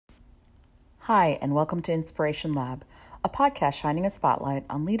Hi, and welcome to Inspiration Lab, a podcast shining a spotlight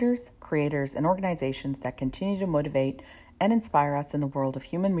on leaders, creators, and organizations that continue to motivate and inspire us in the world of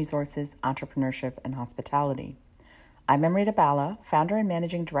human resources, entrepreneurship, and hospitality. I'm Amrita Bala, founder and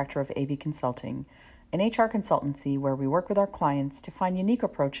managing director of AB Consulting, an HR consultancy where we work with our clients to find unique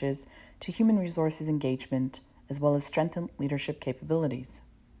approaches to human resources engagement, as well as strengthen leadership capabilities.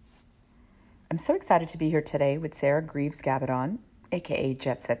 I'm so excited to be here today with Sarah Greaves-Gabadon, aka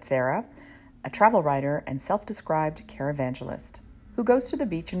Jet Set Sarah, a travel writer and self-described care evangelist who goes to the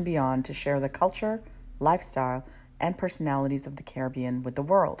beach and beyond to share the culture, lifestyle, and personalities of the Caribbean with the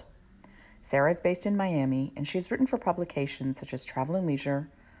world. Sarah is based in Miami, and she's written for publications such as Travel and Leisure,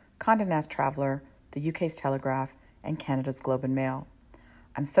 Condé Nast Traveler, the UK's Telegraph, and Canada's Globe and Mail.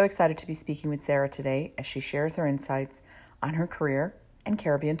 I'm so excited to be speaking with Sarah today as she shares her insights on her career and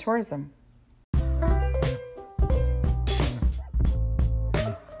Caribbean tourism.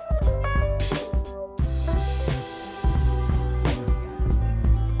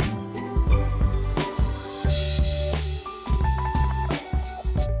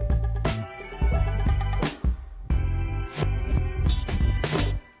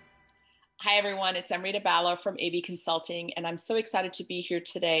 Hi, everyone. It's Amrita Bala from AB Consulting, and I'm so excited to be here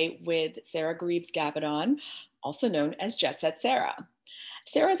today with Sarah Greaves-Gabadon, also known as Jet Set Sarah.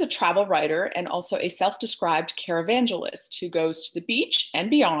 Sarah is a travel writer and also a self-described care evangelist who goes to the beach and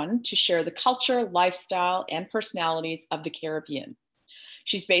beyond to share the culture, lifestyle, and personalities of the Caribbean.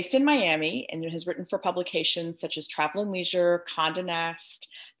 She's based in Miami and has written for publications such as Travel and Leisure, Condé Nast,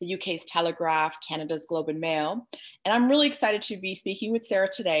 the UK's Telegraph, Canada's Globe and Mail. And I'm really excited to be speaking with Sarah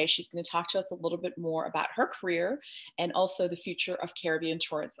today. She's going to talk to us a little bit more about her career and also the future of Caribbean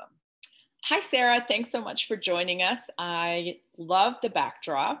tourism. Hi, Sarah. Thanks so much for joining us. I love the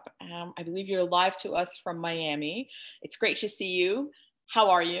backdrop. I believe you're live to us from Miami. It's great to see you.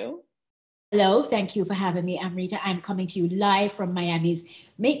 How are you? Hello, thank you for having me, Amrita. I'm coming to you live from Miami's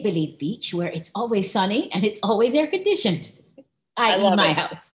Make Believe Beach, where it's always sunny and it's always air conditioned, i.e. my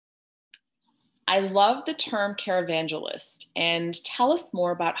house. I love the term care evangelist, and tell us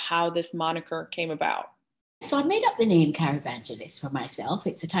more about how this moniker came about. So I made up the name Care Evangelist for myself.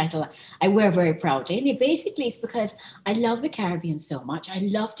 It's a title I wear very proudly. And it's because I love the Caribbean so much. I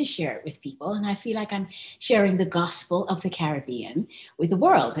love to share it with people. And I feel like I'm sharing the gospel of the Caribbean with the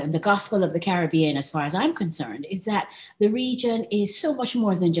world. And the gospel of the Caribbean, as far as I'm concerned, is that the region is so much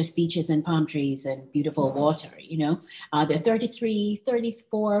more than just beaches and palm trees and beautiful water. There are 33,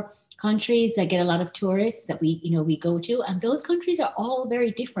 34 countries that get a lot of tourists that we go to, and those countries are all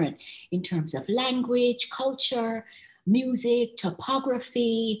very different in terms of language, culture, music,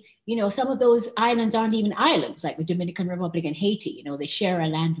 topography. Some of those islands aren't even islands, like the Dominican Republic and Haiti. They share a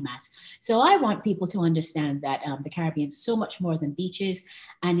landmass. So I want people to understand that the Caribbean is so much more than beaches.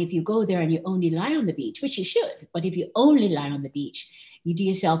 And if you go there and you only lie on the beach, which you should, but if you only lie on the beach, you do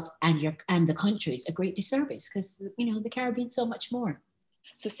yourself and the countries a great disservice, because the Caribbean is so much more.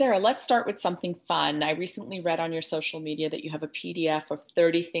 So Sarah, let's start with something fun. I recently read on your social media that you have a PDF of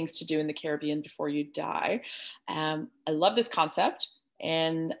 30 things to do in the Caribbean before you die. I love this concept,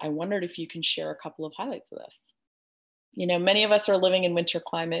 and I wondered if you can share a couple of highlights with us. Many of us are living in winter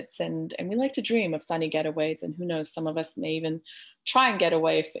climates, and we like to dream of sunny getaways, and who knows, some of us may even try and get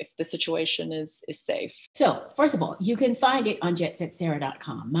away if the situation is safe. So first of all, you can find it on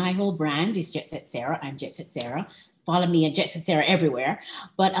jetsetsarah.com. My whole brand is Jet Set Sarah. I'm Jet Set Sarah. Follow me at Jet Set Sarah everywhere.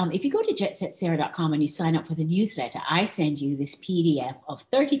 But if you go to jetsetsarah.com and you sign up for the newsletter, I send you this PDF of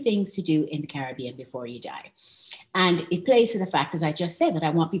 30 things to do in the Caribbean before you die. And it plays to the fact, as I just said, that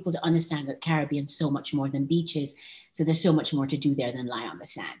I want people to understand that the Caribbean is so much more than beaches. So there's so much more to do there than lie on the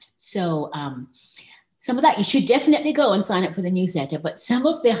sand. So some of that, you should definitely go and sign up for the newsletter. But some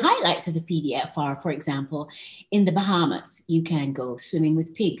of the highlights of the PDF are, for example, in the Bahamas, you can go swimming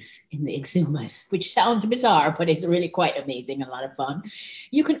with pigs in the Exumas, which sounds bizarre, but it's really quite amazing, a lot of fun.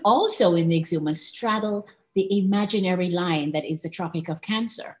 You can also, in the Exumas, straddle the imaginary line that is the Tropic of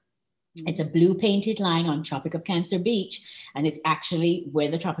Cancer. It's a blue painted line on Tropic of Cancer Beach, and it's actually where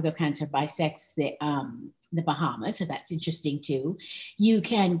the Tropic of Cancer bisects the Bahamas. So that's interesting too. You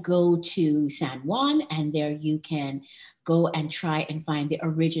can go to San Juan, and there you can go and try and find the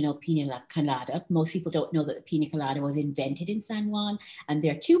original pina colada. Most people don't know that the pina colada was invented in San Juan, and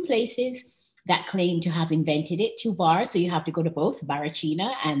there are two places that claim to have invented it, two bars. So you have to go to both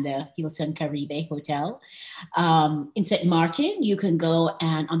Barachina and the Hilton Caribe Hotel. In St. Martin, you can go,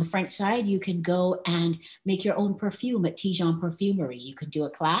 and on the French side, you can go and make your own perfume at Tijon Perfumery. You can do a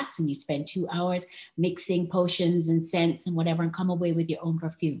class and you spend 2 hours mixing potions and scents and whatever and come away with your own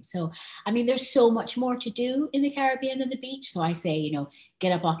perfume. So, I mean, there's so much more to do in the Caribbean and the beach. So I say,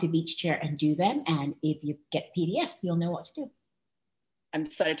 get up off your beach chair and do them. And if you get PDF, you'll know what to do. I'm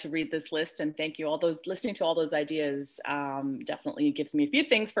excited to read this list, and thank you. Listening to all those ideas definitely gives me a few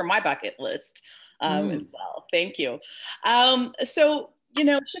things for my bucket list as well. Thank you. So,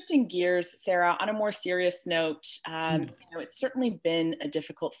 shifting gears, Sarah, on a more serious note, it's certainly been a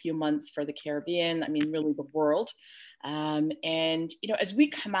difficult few months for the Caribbean. I mean, really the world. And, as we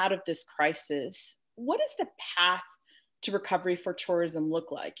come out of this crisis, what does the path to recovery for tourism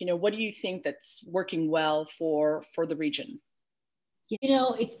look like? What do you think that's working well for the region?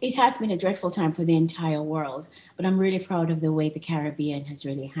 It has been a dreadful time for the entire world, but I'm really proud of the way the Caribbean has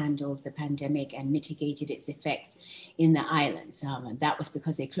really handled the pandemic and mitigated its effects in the islands. And that was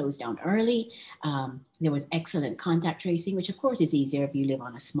because they closed down early. There was excellent contact tracing, which of course is easier if you live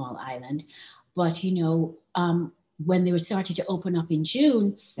on a small island. But, when they were starting to open up in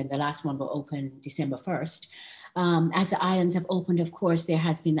June, and the last one will open December 1st, as the islands have opened, of course, there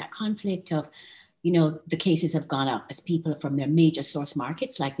has been that conflict of, the cases have gone up as people from their major source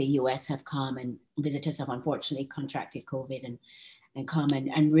markets like the US have come, and visitors have unfortunately contracted COVID and come.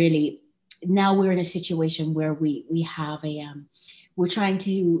 And really now we're in a situation where we have we're trying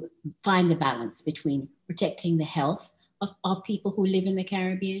to find the balance between protecting the health of people who live in the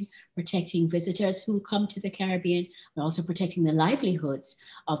Caribbean, protecting visitors who come to the Caribbean, but also protecting the livelihoods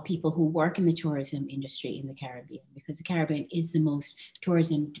of people who work in the tourism industry in the Caribbean, because the Caribbean is the most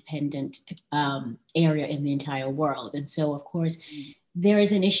tourism dependent area in the entire world. And so, of course, there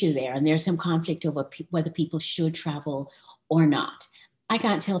is an issue there, and there's some conflict over whether people should travel or not. I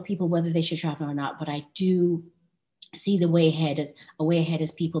can't tell people whether they should travel or not, but I do see the way ahead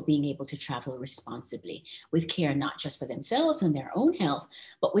as people being able to travel responsibly with care, not just for themselves and their own health,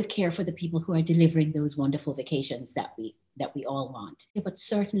 but with care for the people who are delivering those wonderful vacations that we all want. But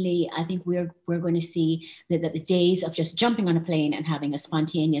certainly, I think we're going to see that the days of just jumping on a plane and having a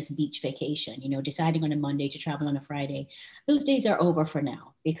spontaneous beach vacation, deciding on a Monday to travel on a Friday, those days are over for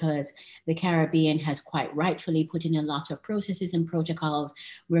now, because the Caribbean has quite rightfully put in a lot of processes and protocols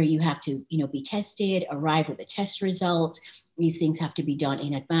where you have to, be tested, arrive with a test result. These things have to be done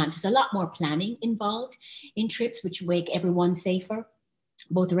in advance. There's a lot more planning involved in trips, which make everyone safer,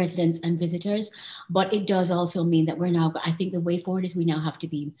 both residents and visitors. But it does also mean that I think the way forward is we now have to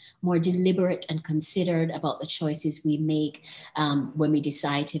be more deliberate and considered about the choices we make when we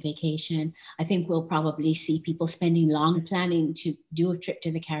decide to vacation. I think we'll probably see people spending long planning to do a trip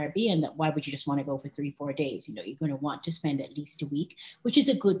to the Caribbean. That why would you just want to go for 3-4 days? You're going to want to spend at least a week, which is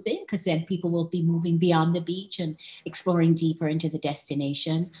a good thing, because then people will be moving beyond the beach and exploring deeper into the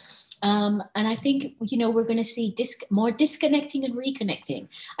destination. And I think, we're going to see more disconnecting and reconnecting.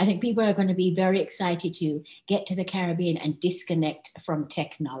 I think people are going to be very excited to get to the Caribbean and disconnect from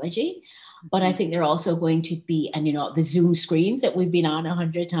technology. But I think they're also going to be, and the Zoom screens that we've been on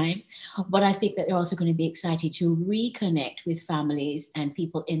 100 times, but I think that they're also going to be excited to reconnect with families and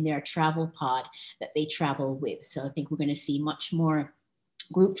people in their travel pod that they travel with. So I think we're going to see much more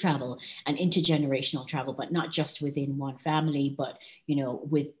group travel and intergenerational travel, but not just within one family, but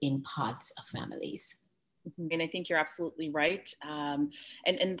within pods of families. And I think you're absolutely right. And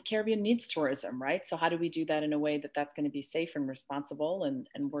the Caribbean needs tourism, right? So how do we do that in a way that's going to be safe and responsible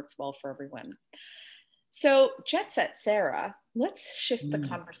and works well for everyone? So Jet Set Sarah, let's shift the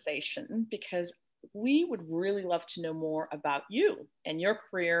conversation, because we would really love to know more about you and your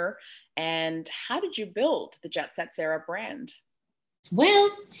career, and how did you build the Jet Set Sarah brand? Well,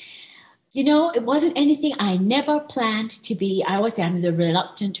 it wasn't anything I never planned to be. I always say I'm the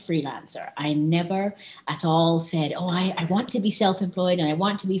reluctant freelancer. I never at all said, I want to be self-employed and I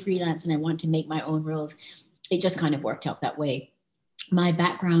want to be freelance and I want to make my own rules. It just kind of worked out that way. My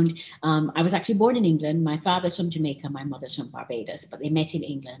background, I was actually born in England. My father's from Jamaica, my mother's from Barbados, but they met in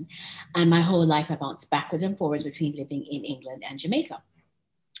England. And my whole life I bounced backwards and forwards between living in England and Jamaica.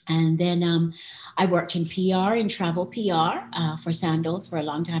 And then I worked in PR, in travel PR for Sandals for a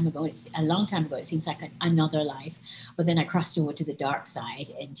long time ago. It's a long time ago. It seems like another life. But then I crossed over to the dark side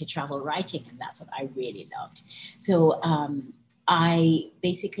into travel writing, and that's what I really loved. So I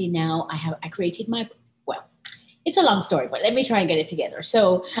basically now I created it's a long story, but let me try and get it together.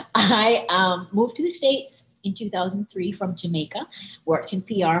 So I moved to the States in 2003 from Jamaica, worked in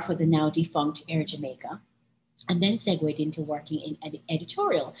PR for the now defunct Air Jamaica. and then segued into working in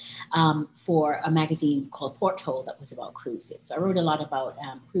editorial for a magazine called Porthole that was about cruises. So I wrote a lot about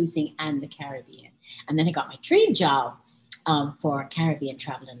cruising and the Caribbean. And then I got my dream job for Caribbean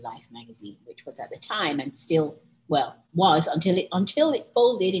Travel and Life magazine, which was at the time and still, well, was until it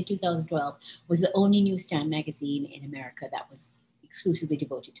folded in 2012, was the only newsstand magazine in America that was exclusively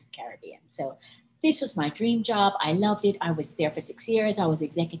devoted to the Caribbean. So this was my dream job. I loved it. I was there for 6 years. I was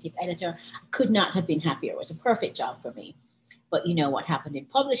executive editor. I could not have been happier. It was a perfect job for me. But you know what happened in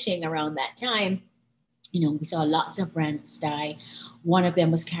publishing around that time? You know, we saw lots of brands die. One of them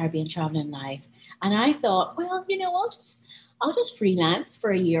was Caribbean Travel and Life. And I thought, well, you know, I'll just freelance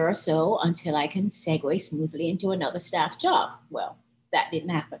for a year or so until I can segue smoothly into another staff job. Well, that didn't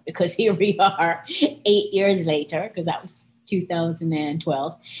happen because here we are 8 years later, because that was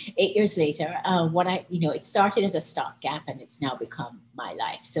 2012. 8 years later, it started as a stopgap and it's now become my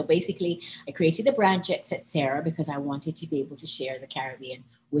life. So basically, I created the brand Jet Set Sarah because I wanted to be able to share the Caribbean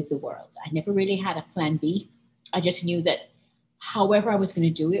with the world. I never really had a plan B. I just knew that however I was going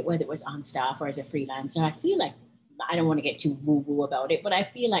to do it, whether it was on staff or as a freelancer, I feel like, I don't want to get too woo-woo about it, but I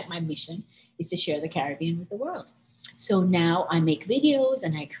feel like my mission is to share the Caribbean with the world. So now I make videos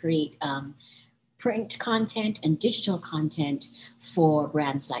and I create print content and digital content for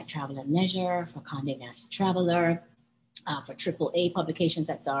brands like Travel and Leisure, for Condé Nast Traveler, for AAA publications,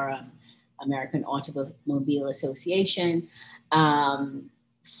 that's our American Automobile Association,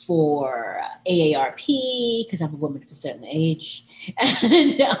 for AARP, because I'm a woman of a certain age,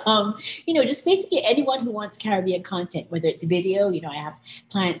 and just basically anyone who wants Caribbean content, whether it's video. You know, I have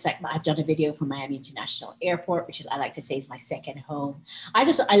clients like I've done a video for Miami International Airport, which is, I like to say, is my second home. I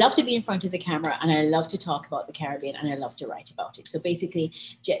love to be in front of the camera, and I love to talk about the Caribbean, and I love to write about it. So basically,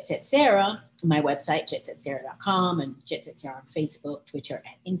 Jet Set Sarah, my website, jetsetsarah.com, and Jet Set Sarah on Facebook, Twitter,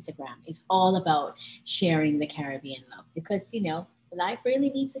 and Instagram, is all about sharing the Caribbean love, because life really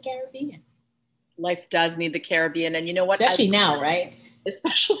needs the Caribbean. Life does need the Caribbean. And you know what? Especially now, right?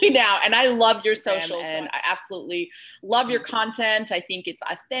 Especially now. And I love your socials, and I absolutely love your content. I think it's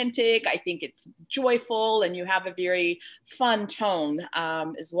authentic. I think it's joyful, and you have a very fun tone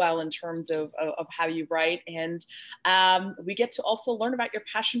as well in terms of how you write. And we get to also learn about your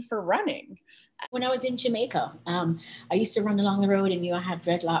passion for running. When I was in Jamaica, I used to run along the road, and I had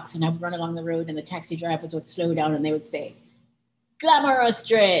dreadlocks, and I would run along the road, and the taxi drivers would slow down, and they would say, "Glamorous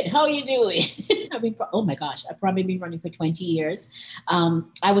Dread, how you doing?" Oh my gosh, I've probably been running for 20 years.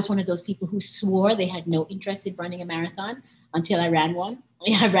 I was one of those people who swore they had no interest in running a marathon until I ran one.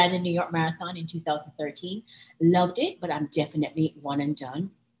 I ran a New York Marathon in 2013. Loved it, but I'm definitely one and done.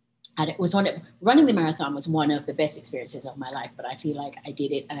 And running the marathon was one of the best experiences of my life, but I feel like I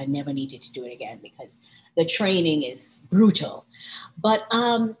did it and I never needed to do it again because the training is brutal. But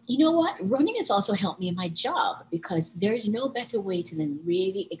you know what? Running has also helped me in my job, because there's no better way to then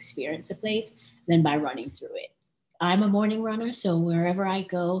really experience a place than by running through it. I'm a morning runner, so wherever I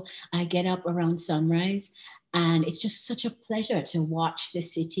go, I get up around sunrise. And it's just such a pleasure to watch the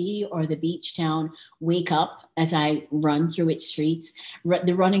city or the beach town wake up as I run through its streets.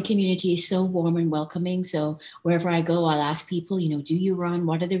 The running community is so warm and welcoming. So wherever I go, I'll ask people, do you run?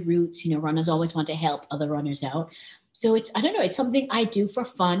 What are the routes? Runners always want to help other runners out. So it's something I do for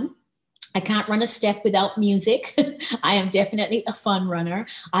fun. I can't run a step without music. I am definitely a fun runner.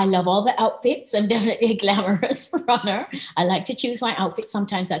 I love all the outfits. I'm definitely a glamorous runner. I like to choose my outfit.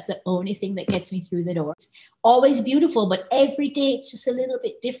 Sometimes that's the only thing that gets me through the door. It's always beautiful, but every day it's just a little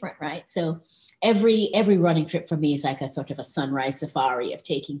bit different, right? So every running trip for me is like a sort of a sunrise safari of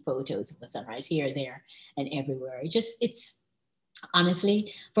taking photos of the sunrise here, there, and everywhere. It's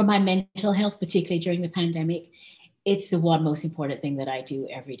honestly, for my mental health, particularly during the pandemic, it's the one most important thing that I do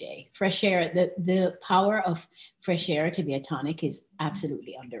every day. Fresh air, the power of fresh air to be a tonic is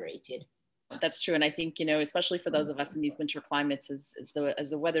absolutely underrated. That's true. And I think, especially for those of us in these winter climates, as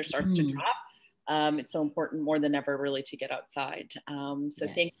the weather starts to drop, it's so important more than ever really to get outside. So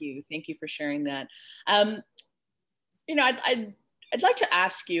yes. Thank you for sharing that. I'd like to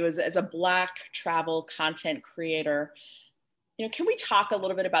ask you, as a Black travel content creator, can we talk a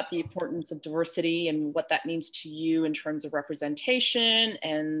little bit about the importance of diversity and what that means to you in terms of representation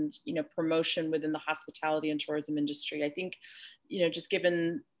and, promotion within the hospitality and tourism industry? I think, just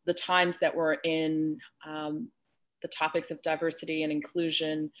given the times that we're in, the topics of diversity and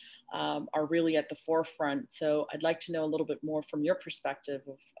inclusion are really at the forefront. So I'd like to know a little bit more from your perspective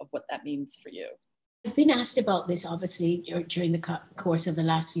of what that means for you. I've been asked about this, obviously, during the course of the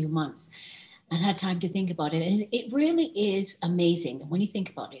last few months, and had time to think about it. And it really is amazing when you think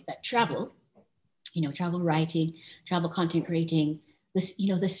about it, that travel writing, travel content creating,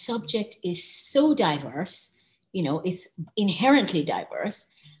 the subject is so diverse is inherently diverse.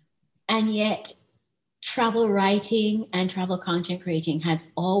 And yet travel writing and travel content creating has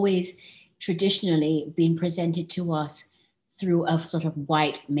always traditionally been presented to us through a sort of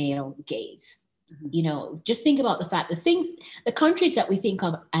white male gaze. Just think about the fact that the countries that we think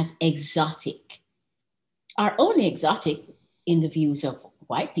of as exotic are only exotic in the views of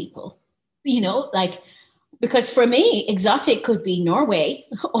white people, like, because for me, exotic could be Norway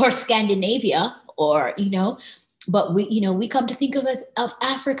or Scandinavia or, but we come to think of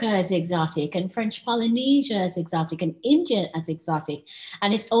Africa as exotic and French Polynesia as exotic and India as exotic.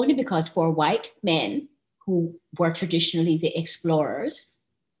 And it's only because for white men who were traditionally the explorers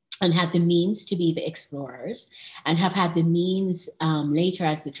and had the means to be the explorers and have had the means later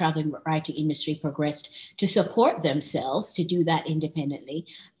as the traveling writing industry progressed to support themselves to do that independently,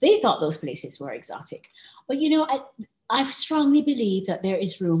 they thought those places were exotic. But, I strongly believe that there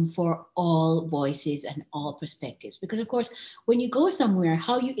is room for all voices and all perspectives, because of course, when you go somewhere,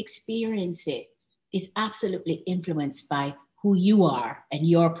 how you experience it is absolutely influenced by who you are and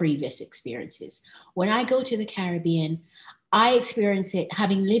your previous experiences. When I go to the Caribbean, I experience it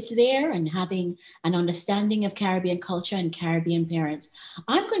having lived there and having an understanding of Caribbean culture and Caribbean parents.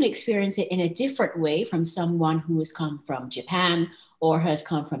 I'm going to experience it in a different way from someone who has come from Japan or has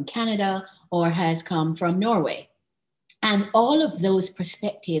come from Canada or has come from Norway. And all of those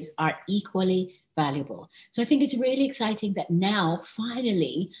perspectives are equally valuable. So I think it's really exciting that now,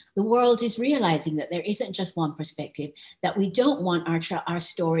 finally, the world is realizing that there isn't just one perspective, that we don't want our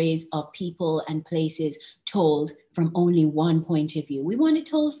stories of people and places told from only one point of view. We want it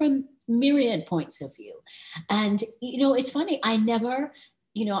told from myriad points of view. And, it's funny, I'm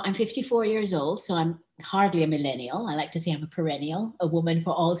 54 years old, so I'm hardly a millennial. I like to say I'm a perennial, a woman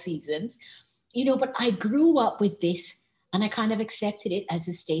for all seasons, but I grew up with this. And I kind of accepted it as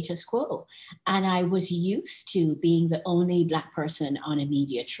a status quo. And I was used to being the only Black person on a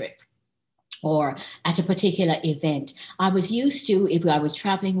media trip or at a particular event. I was used to, if I was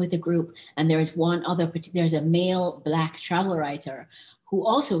traveling with a group and there's a male Black travel writer who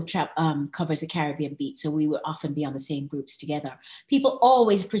also covers the Caribbean beat. So we would often be on the same groups together. People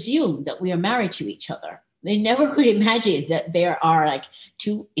always presume that we are married to each other. They never could imagine that there are like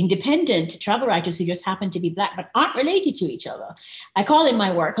two independent travel writers who just happen to be Black, but aren't related to each other. I call him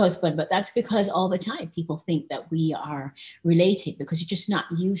my work husband, but that's because all the time people think that we are related because you're just not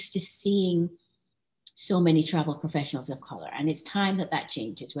used to seeing so many travel professionals of color. And it's time that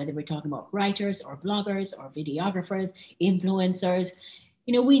changes, whether we're talking about writers or bloggers or videographers, influencers.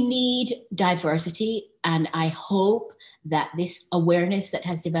 We need diversity. And I hope that this awareness that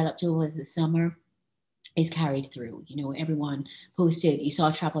has developed over the summer is carried through. Everyone posted, you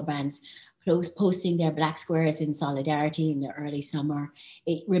saw travel brands posting their Black squares in solidarity in the early summer.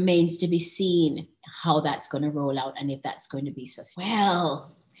 It remains to be seen how that's going to roll out and if that's going to be sustained.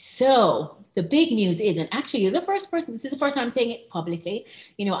 Well, so the big news is, and actually you're the first person, this is the first time I'm saying it publicly.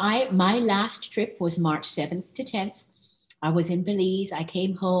 My last trip was March 7th to 10th. I was in Belize. I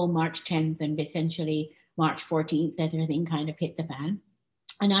came home March 10th and essentially March 14th, everything kind of hit the fan.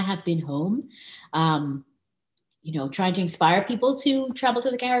 And I have been home, trying to inspire people to travel to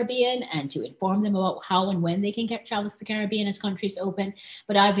the Caribbean and to inform them about how and when they can travel to the Caribbean as countries open.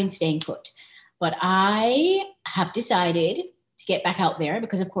 But I've been staying put. But I have decided to get back out there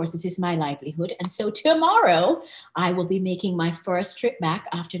because, of course, this is my livelihood. And so tomorrow I will be making my first trip back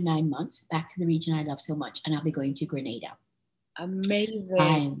after 9 months back to the region I love so much. And I'll be going to Grenada.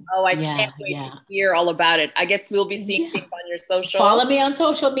 Amazing. I can't wait to hear all about it. I guess we'll be seeing things on your social. Follow me on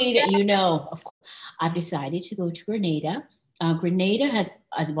social media. Of course, I've decided to go to Grenada. Grenada has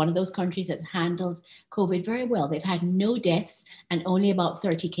one of those countries that's handled COVID very well. They've had no deaths and only about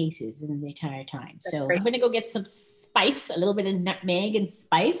 30 cases in the entire time. That's so great. I'm going to go get some spice, a little bit of nutmeg and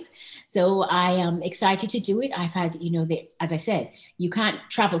spice. So I am excited to do it. I've had, as I said, you can't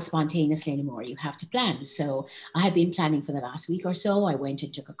travel spontaneously anymore. You have to plan. So I have been planning for the last week or so. I went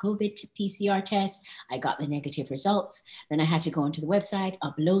and took a COVID PCR test. I got the negative results. Then I had to go onto the website,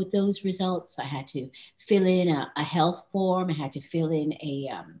 upload those results. I had to fill in a health form. I had to fill in a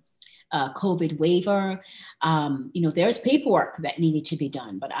COVID waiver. There's paperwork that needed to be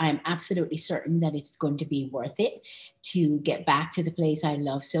done, but I'm absolutely certain that it's going to be worth it to get back to the place I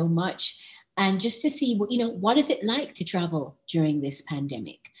love so much. And just to see, what is it like to travel during this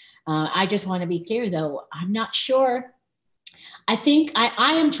pandemic? I just want to be clear though, I'm not sure. I think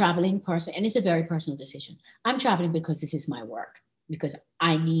I am traveling person, and it's a very personal decision. I'm traveling because this is my work, because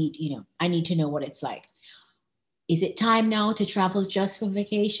I need to know what it's like. Is it time now to travel just for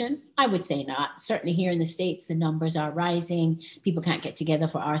vacation? I would say not. Certainly here in the States, the numbers are rising. People can't get together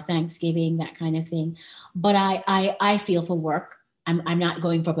for our Thanksgiving, that kind of thing. But I feel for work. I'm not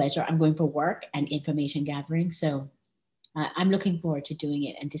going for pleasure. I'm going for work and information gathering. So I'm looking forward to doing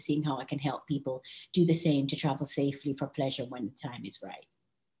it and to seeing how I can help people do the same to travel safely for pleasure when the time is right.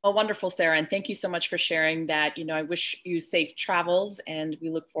 Well, wonderful, Sarah. And thank you so much for sharing that. I wish you safe travels, and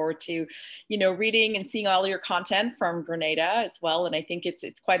we look forward to, reading and seeing all your content from Grenada as well. And I think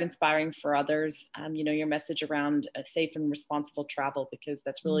it's quite inspiring for others, your message around safe and responsible travel, because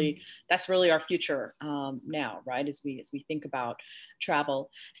that's really our future now, right? As we think about travel.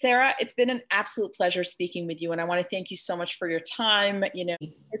 Sarah, it's been an absolute pleasure speaking with you. And I want to thank you so much for your time.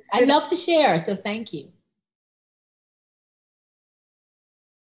 I love to share. So thank you.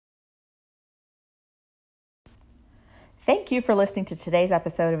 Thank you for listening to today's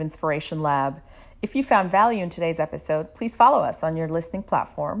episode of Inspiration Lab. If you found value in today's episode, please follow us on your listening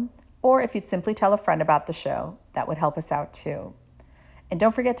platform, or if you'd simply tell a friend about the show, that would help us out too. And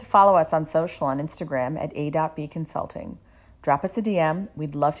don't forget to follow us on social on Instagram at a.bconsulting. Drop us a DM.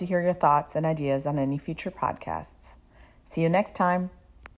 We'd love to hear your thoughts and ideas on any future podcasts. See you next time.